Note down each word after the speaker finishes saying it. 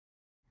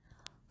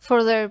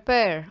For the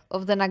repair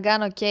of the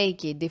Nagano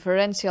Keiki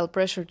Differential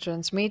pressure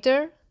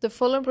transmitter, the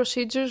following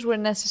procedures were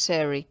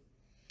necessary: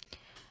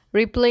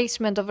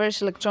 replacement of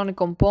various electronic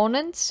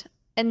components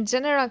and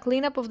general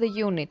cleanup of the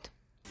unit.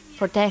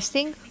 For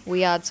testing,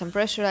 we add some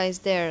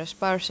pressurized air as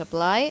power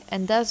supply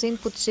and as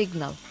input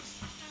signal.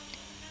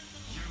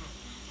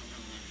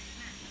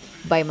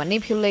 By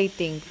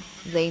manipulating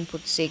the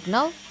input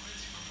signal,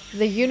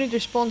 the unit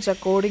responds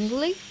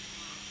accordingly,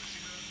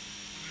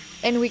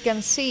 and we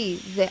can see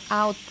the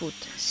output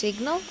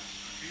signal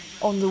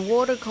on the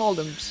water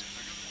columns.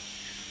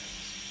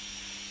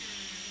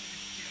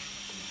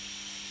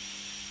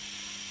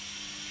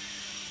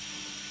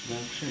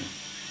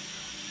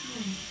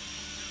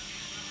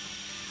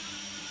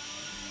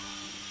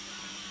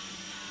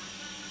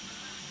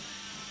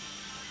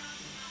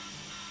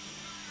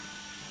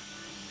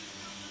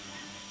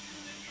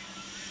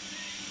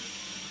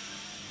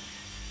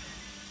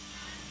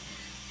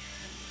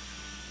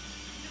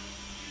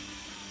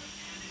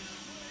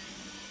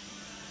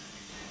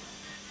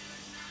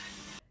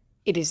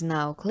 It is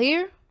now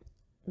clear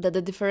that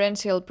the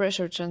differential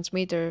pressure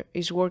transmitter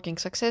is working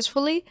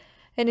successfully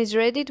and is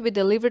ready to be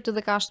delivered to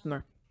the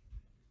customer.